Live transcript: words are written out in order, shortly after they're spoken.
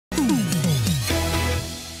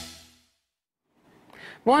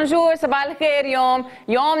بونجور صباح الخير.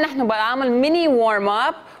 يوم نحن بعمل ميني وارم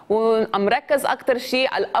اب ومركز اكثر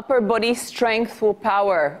شيء على الابر بودي سترينث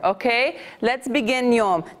وباور. اوكي ليتس بيجين.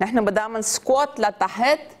 يوم نحن بدنا نعمل سكوات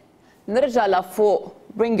لتحت نرجع لفوق.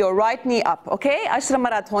 Bring your right knee up. Okay 10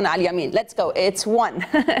 مرات هون على اليمين. Let's go. It's 1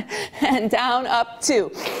 and down up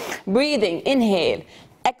 2. Breathing. Inhale.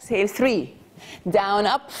 Exhale 3. Down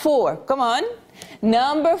up 4. Come on.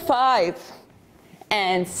 Number 5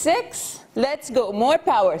 and 6. Let's go. More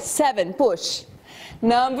power. 7. Push.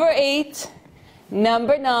 Number 8.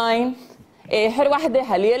 Number 9. اخر وحده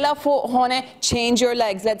هليلا فوق هون. Change your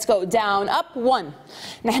legs. Let's go. Down up 1.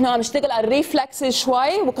 نحن عم نشتغل على الريفلكس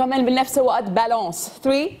شوي وكمان بنفس الوقت بالانس.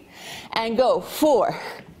 3 and go. 4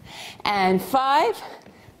 and 5.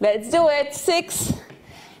 Let's do it. 6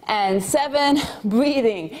 and 7.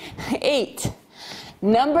 Breathing. 8.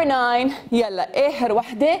 Number 9. يلا اخر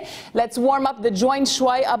وحده. Let's warm up the joint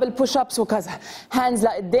شوي قبل push ups وكذا. Hands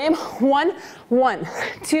لقدام. 1 1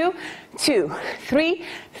 2 2 3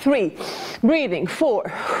 3. Breathing.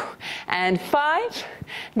 4 and 5.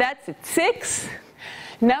 That's it. 6.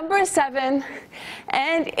 Number 7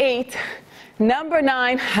 and 8. Number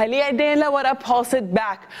 9. هلي ايدين لورا. Pulse it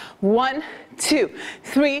back. 1 2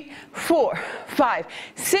 3 4 5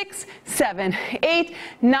 6 7 8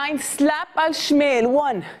 9. Slap على الشمال.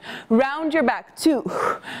 1. Round your back. 2.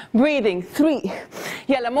 Breathing. 3.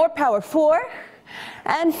 يلا more power. 4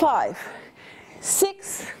 and 5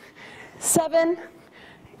 6 7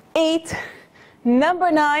 8.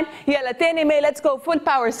 Number 9. يلا تاني ميل. Let's go. Full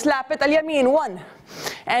power. Slap it على اليمين. 1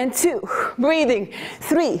 and 2. Breathing.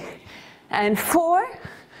 3 and 4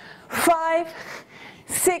 5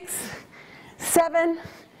 6 7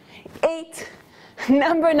 8.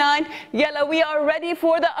 Number 9. Yalla, we are ready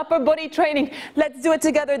for the upper body training. Let's do it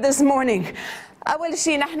together this morning. أول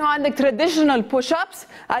شيء نحن عندك traditional push-ups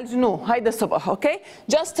على الجنوب هيدا الصبح. Okay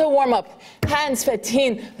just to warm up. Hands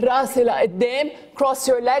فاتحين راسي لقدام. Cross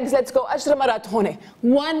your legs. Let's go 10 مرات هون.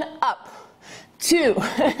 1 up 2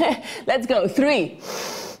 let's go 3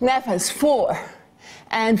 نفس 4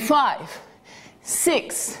 and 5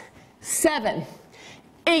 6 7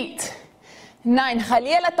 8 9.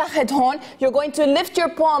 خليها لتحت هون. You're going to lift your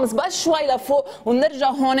palms بس شوي لفوق ونرجع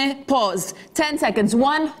هون. Pause. 10 seconds.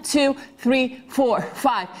 1 2 3 4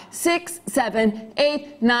 5 6 7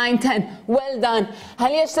 8 9 10. Well done.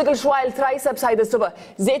 خلينا نشتغل شوي الترايسبس هيدا الصبح.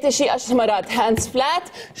 زيت شيء 10 مرات. Hands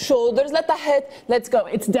flat. Shoulders لتحت. Let's go.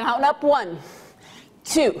 It's down up 1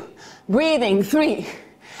 2. Breathing. 3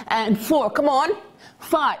 and 4. Come on.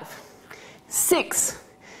 5 6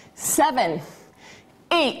 7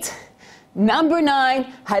 8. Number 9.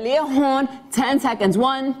 هليا هون. 10 seconds.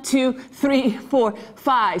 1 2 3 4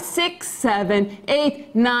 5 6 7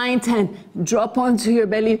 8 9 10. Drop onto your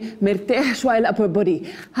belly. مرتاح شوي الأبر بودي.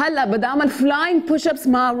 هلا بدي أعمل flying push-ups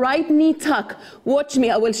مع right knee tuck. Watch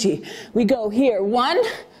me أول شيء. We go here. 1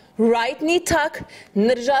 right knee tuck.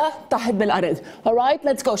 نرجع تحت بالأرض. Alright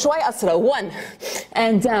let's go. شوي أسرع. 1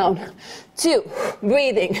 and down. 2.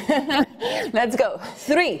 Breathing. Let's go.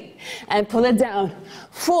 3 and pull it down.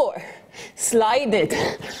 4. Slide it.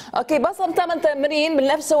 Okay بس عم تعمل تمرين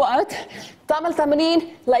بنفس الوقت تعمل تمرين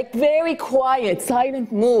like very quiet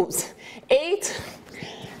silent moves. 8.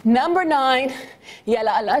 Number 9.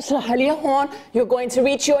 يلا العشرة حاليا هون. You're going to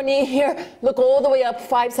reach your knee here. Look all the way up.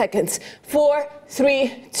 5 seconds. 4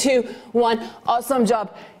 3 2 1. Awesome job.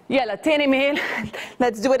 يلا تاني ميل.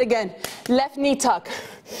 Let's do it again. Left knee tuck.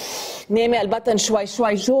 نامي على البطن شوي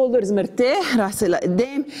شوي. Shoulders مرتاح. راسي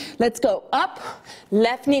لقدام. Let's go. Up.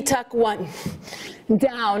 Left knee tuck. 1.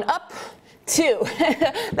 Down. Up. 2.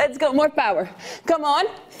 Let's go. More power. Come on.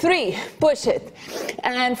 3. Push it.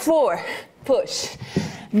 And 4. Push.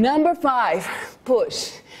 Number 5.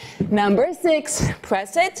 Push. Number 6.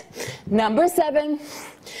 Press it. Number 7.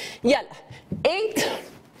 يلا. 8.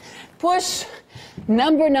 Push.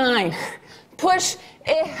 Number 9. Push.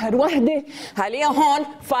 اخر وحده عليها هون.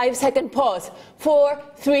 5 second pause. 4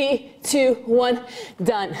 3 2 1.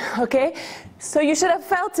 Done. Okay so you should have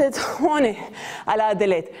felt it هون على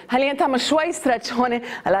العضلات. هلا نعمل شوي stretch هون على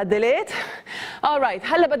العضلات. alright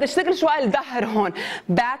هلا بدي اشتغل شوي على الظهر هون.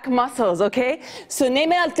 back muscles. okay so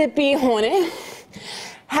نامي على التبي هون.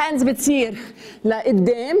 hands بتصير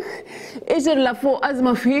لقدام. اجر لفوق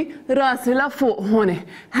ازمه فيه. راسي لفوق هون.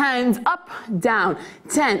 hands up down.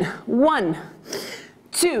 10 1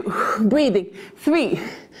 2. Breathing. 3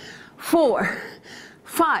 4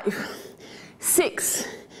 5 6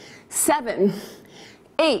 7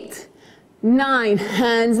 8 9.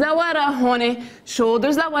 Hands لورا هون.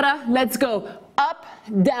 Shoulders لورا. Let's go. Up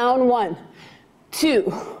down. 1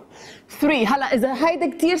 2 3. هلا إذا هيدا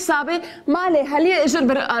كتير صعبة ما عليه خليها إجر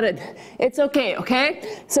بالأرض. It's okay, okay?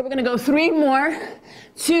 So we're gonna go 3 more,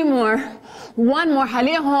 2 more, 1 more.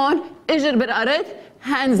 خليها هون إجر بالأرض.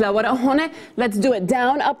 Hands لورا هون. Let's do it.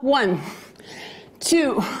 Down, up. 1,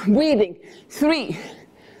 2, breathing. 3,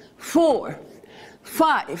 4,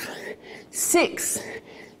 5, 6,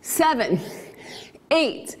 7,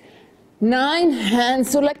 8, 9. Hands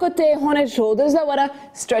sur les côtés. هون shoulders لورا.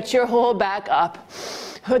 Stretch your whole back up.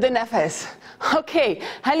 خد النفس. اوكي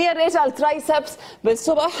هلأ نرجع الترايسبس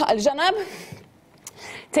بالصبح على الجنب.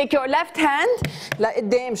 Take your left hand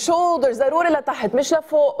لقدام shoulders ضروري لتحت مش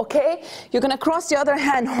لفوق. اوكي you're gonna cross the other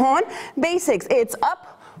hand هون. Basics it's up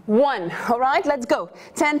 1. Alright let's go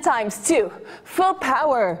 10 times. 2 full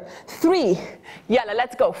power. 3 يلا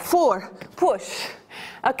let's go. 4 push.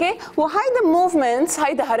 اوكي وهيدا موفمنتس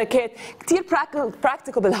هيدا حركات كثير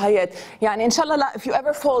practical بالحياة. يعني ان شاء الله لا if you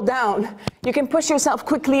ever fall down you can push yourself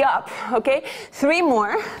quickly up. Okay 3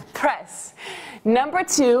 more. Press. Number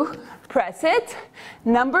 2 press it.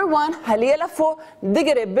 Number 1 خليها لفوق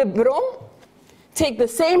دغري ببرم. Take the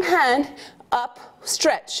same hand up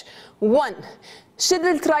stretch. 1 شد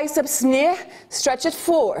الترايسبس منيح. Stretch it.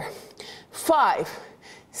 4 5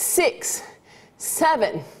 6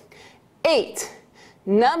 7 8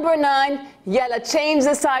 Number 9 يلا change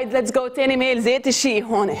the side. Let's go تاني ميل زيت الشي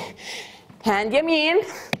هون. Hand يمين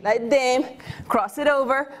لقدام. Cross it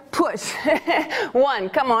over. Push. 1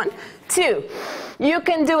 come on. 2 you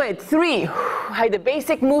can do it. 3 هيدا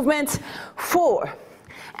basic movement. 4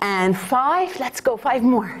 and 5 let's go. 5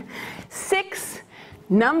 more. 6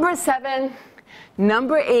 number 7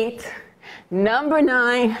 number 8 number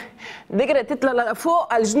 9 دقيقة تطلع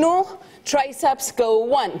لفوق على الجنوب. Triceps go.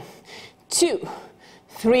 1 2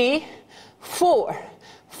 3 4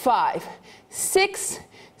 5 6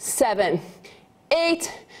 7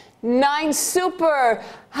 8 9 super.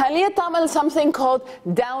 خلينا تعمل something called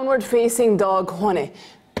downward facing dog هون.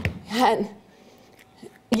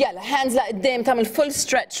 يلا hands لقدام تعمل full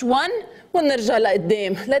stretch. 1 ونرجع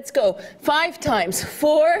لقدام. Let's go 5 times.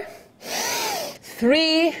 4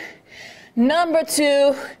 3 number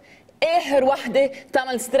 2 آخر وحدة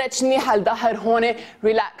تعمل stretch منيحة الظهر هون.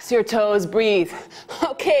 Relax your toes, breathe.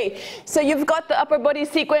 Okay, so you've got the upper body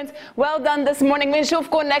sequence. Well done this morning.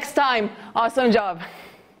 بنشوفكم next time. Awesome job.